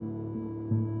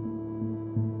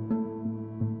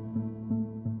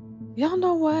Y'all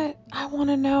know what I want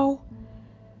to know?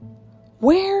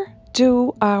 Where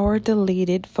do our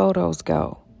deleted photos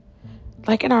go?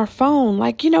 Like in our phone,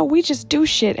 like, we just do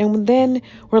shit and then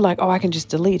we're like, oh, I can just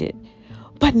delete it.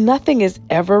 But nothing is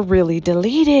ever really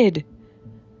deleted.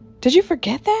 Did you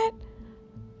forget that?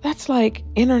 That's like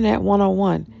Internet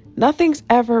 101. Nothing's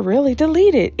ever really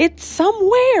deleted. It's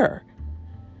somewhere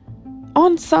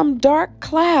on some dark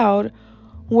cloud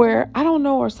where, I don't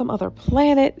know, or some other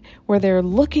planet where they're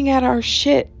looking at our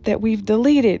shit that we've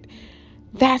deleted.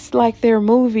 That's like their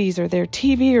movies or their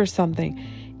TV or something.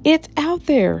 It's out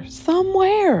there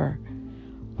somewhere.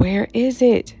 Where is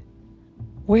it?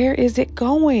 Where is it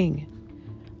going?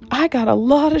 I got a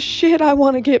lot of shit I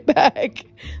want to get back.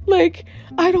 Like,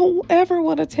 I don't ever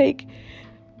want to take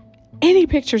any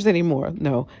pictures anymore.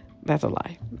 No, that's a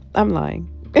lie. I'm lying.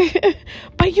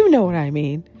 But you know what I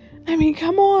mean. I mean,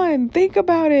 come on. Think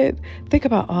about it. Think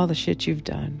about all the shit you've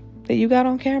done that you got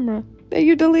on camera, that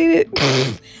you deleted.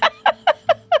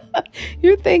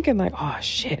 You're thinking like, oh,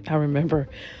 shit, I remember.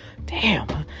 Damn,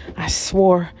 I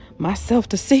swore myself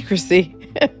to secrecy.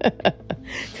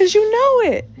 Because you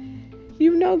know it.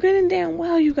 You know good and damn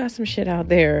well you got some shit out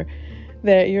there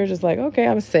that you're just like, okay,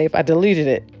 I'm safe. I deleted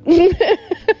it.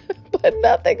 But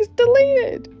nothing's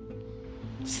deleted.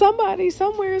 Somebody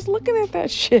somewhere is looking at that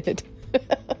shit.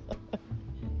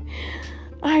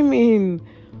 I mean,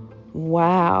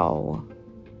 wow.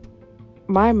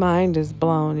 My mind is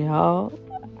blown, y'all.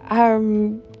 I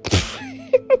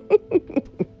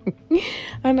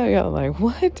know y'all like,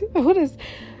 what? What is...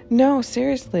 No,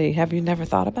 seriously. Have you never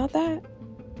thought about that?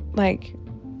 Like,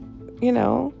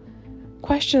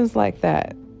 questions like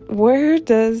that. Where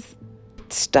does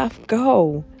stuff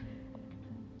go?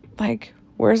 Like,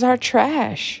 where's our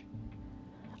trash?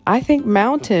 I think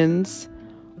mountains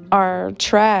are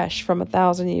trash from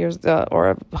 1,000 years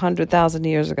or 100,000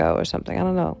 years ago or something. I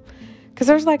don't know. Because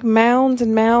there's like mounds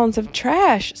and mounds of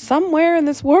trash somewhere in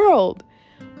this world.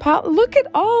 Look at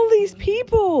all these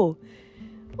people.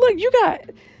 Look, you got,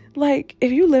 like,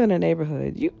 if you live in a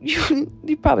neighborhood,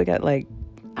 you probably got like,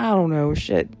 I don't know,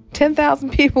 10,000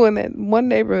 people in that one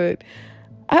neighborhood.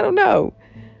 I don't know.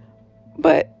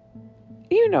 But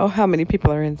you know how many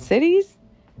people are in cities?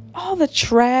 All the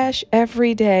trash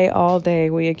every day, all day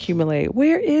we accumulate.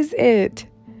 Where is it?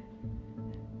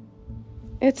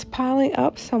 It's piling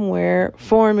up somewhere,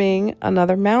 forming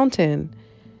another mountain.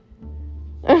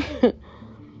 I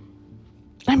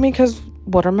mean, because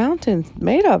what are mountains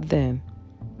made of then?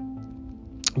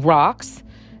 Rocks.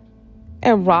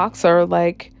 And rocks are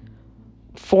like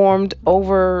formed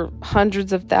over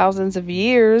hundreds of thousands of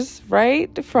years,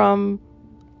 right? From,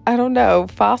 I don't know,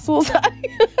 fossils.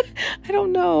 I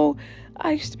don't know.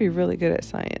 I used to be really good at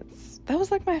science. That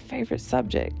was like my favorite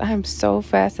subject. I'm so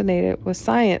fascinated with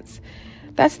science.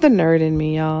 That's the nerd in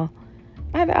me, y'all.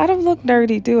 I don't look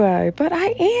nerdy, do I? But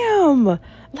I am.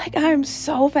 Like, I'm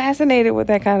so fascinated with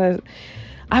that kind of...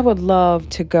 I would love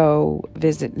to go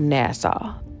visit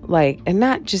NASA. Like, and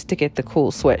not just to get the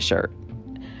cool sweatshirt,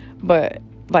 but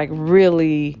like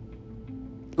really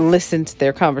listen to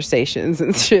their conversations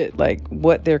and shit. Like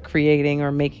what they're creating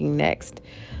or making next.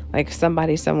 Like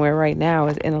somebody somewhere right now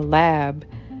is in a lab,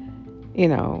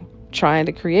 trying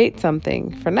to create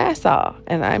something for NASA.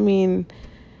 And I mean,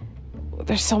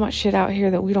 there's so much shit out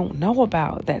here that we don't know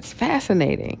about. That's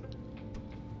fascinating.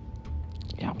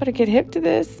 Y'all better get hip to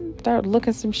this. Start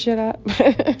looking some shit up.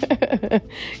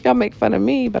 Y'all make fun of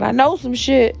me, but I know some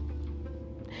shit.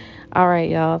 All right,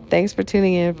 y'all. Thanks for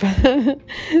tuning in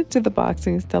to the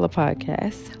Boxing Stella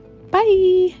podcast.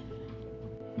 Bye.